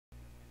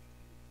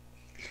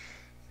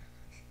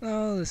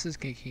Oh, this is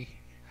Kiki.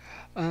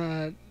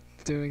 Uh,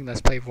 doing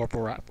Let's Play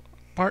Vorpal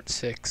Part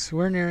 6.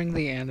 We're nearing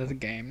the end of the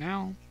game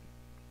now.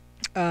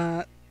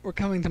 We're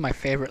coming to my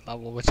favorite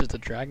level, which is the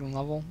dragon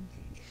level.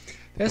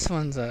 This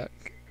one's,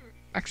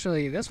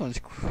 actually, this one's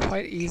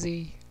quite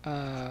easy.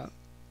 I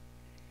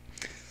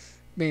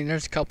mean,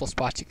 there's a couple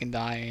spots you can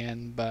die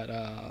in,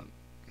 but,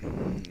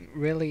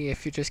 really,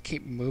 if you just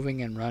keep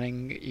moving and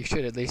running, you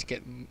should at least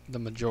get the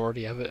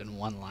majority of it in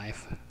one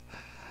life.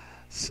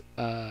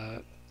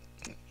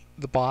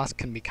 The boss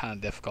can be kind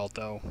of difficult,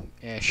 though,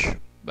 ish.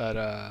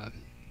 But,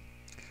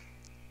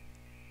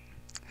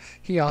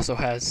 he also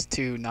has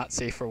two not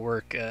safe for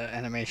work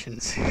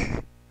animations,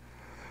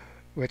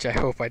 which I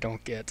hope I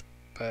don't get.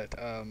 But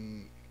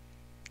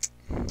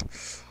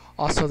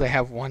also they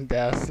have one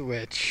death,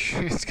 which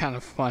is kind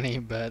of funny,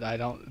 but I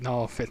don't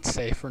know if it's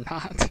safe or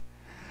not.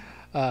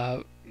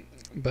 Uh,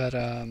 but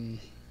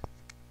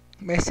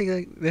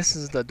basically, this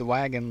is the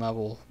dwagon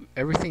level.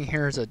 Everything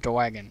here is a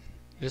dwagon.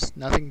 Just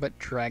nothing but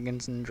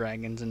dragons and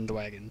dragons and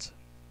dwagons.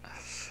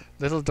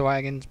 Little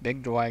dwagons,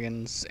 big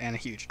dwagons, and a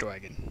huge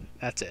dwagon.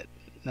 That's it.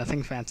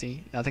 Nothing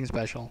fancy, nothing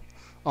special.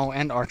 Oh,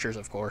 and archers,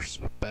 of course,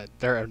 but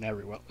they're at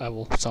every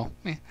level. So,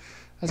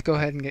 let's go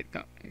ahead and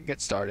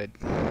get started.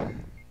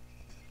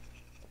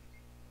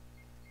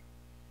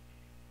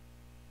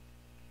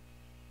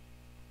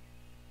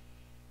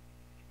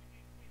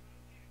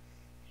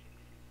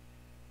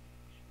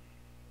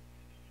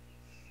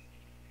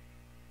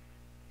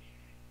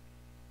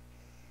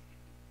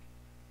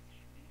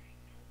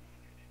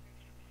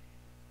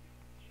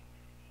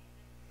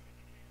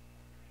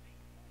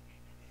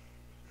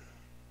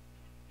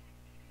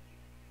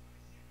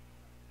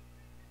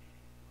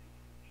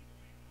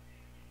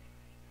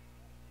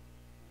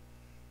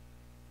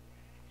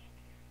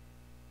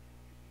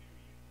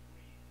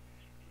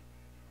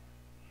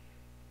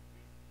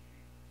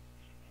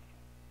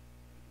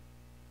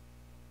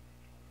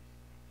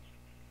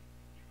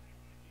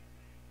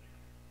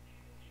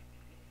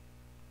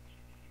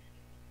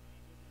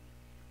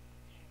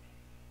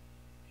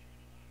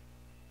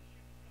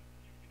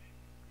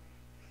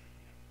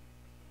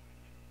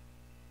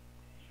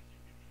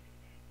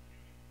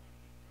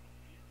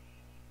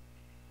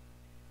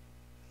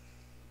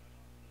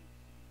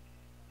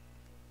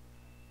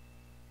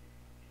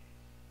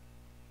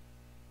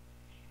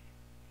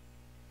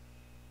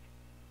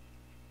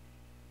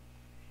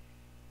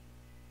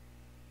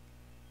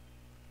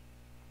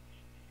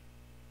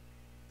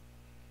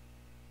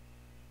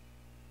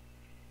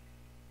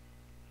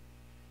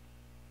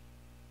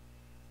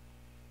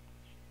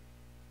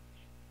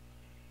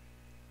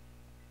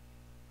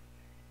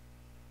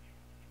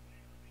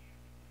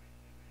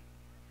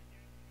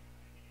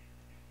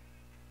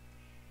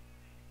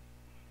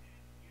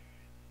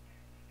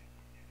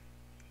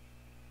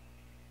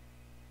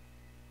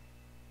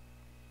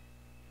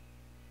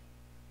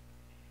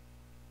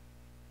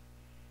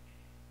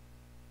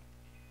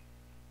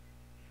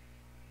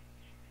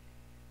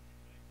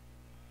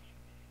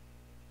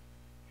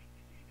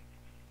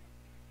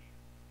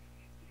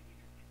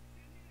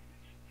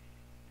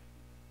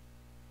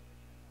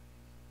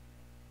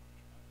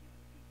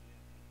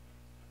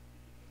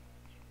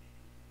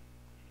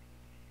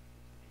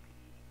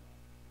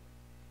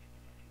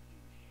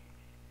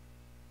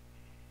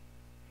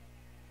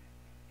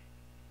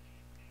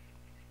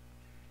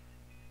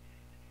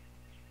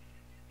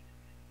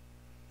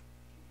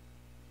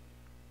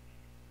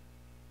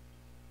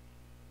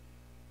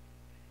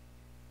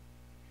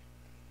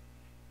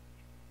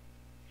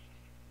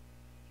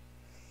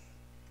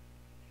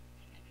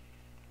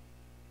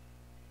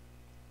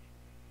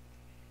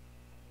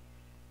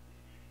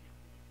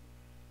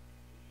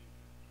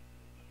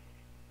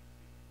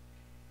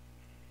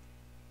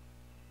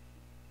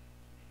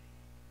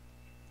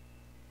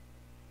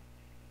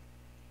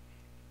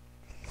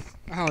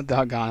 Oh,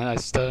 doggone it, I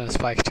stood on the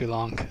spikes too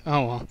long.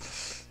 Oh well.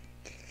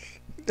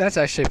 That's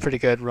actually a pretty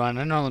good run.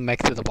 I normally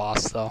make it to the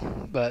boss, though,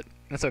 but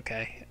that's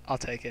okay. I'll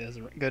take it as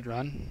a good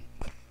run.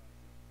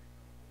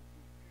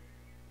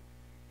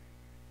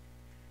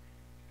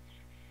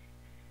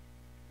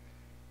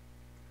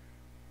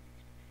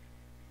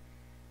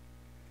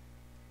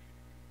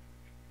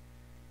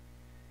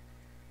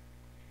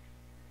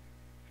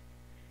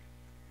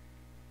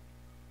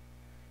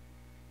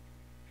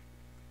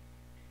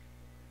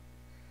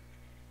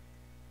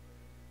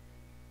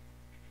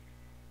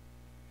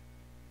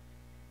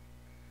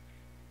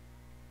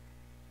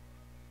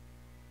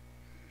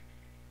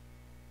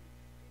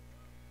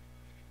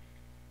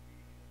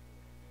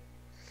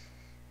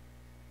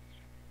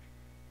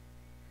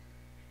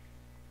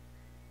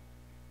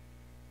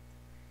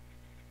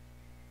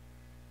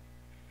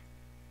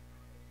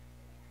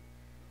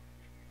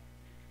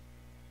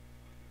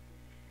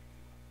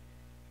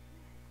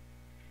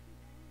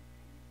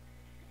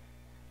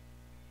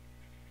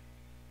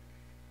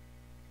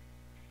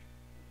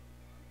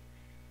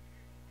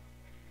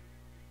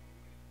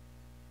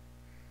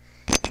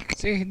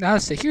 See, now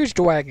it's a huge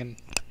dragon.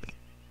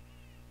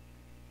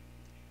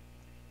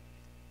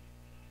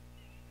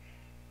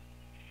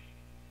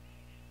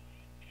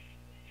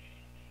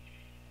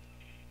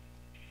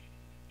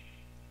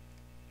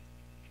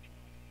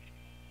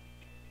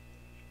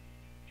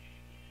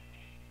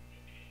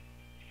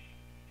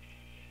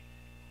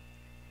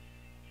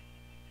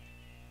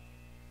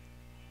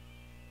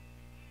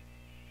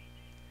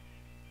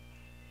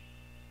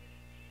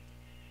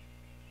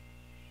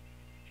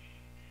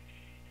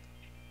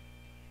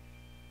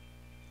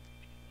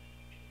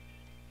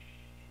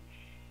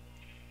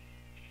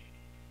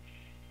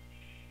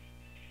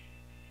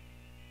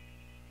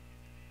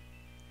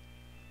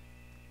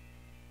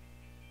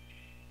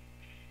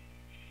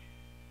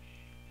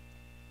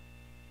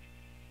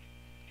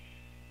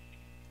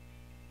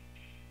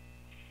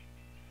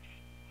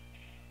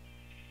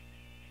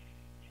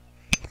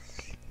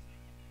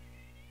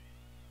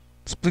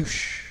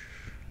 Sploosh.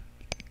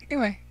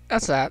 Anyway,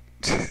 that's that.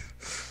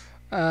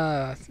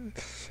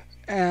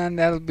 And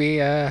that'll be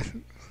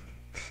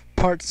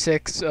part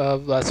 6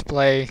 of Let's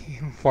Play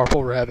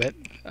Vorpal Rabbit.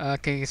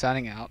 Okay,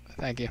 signing out.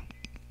 Thank you.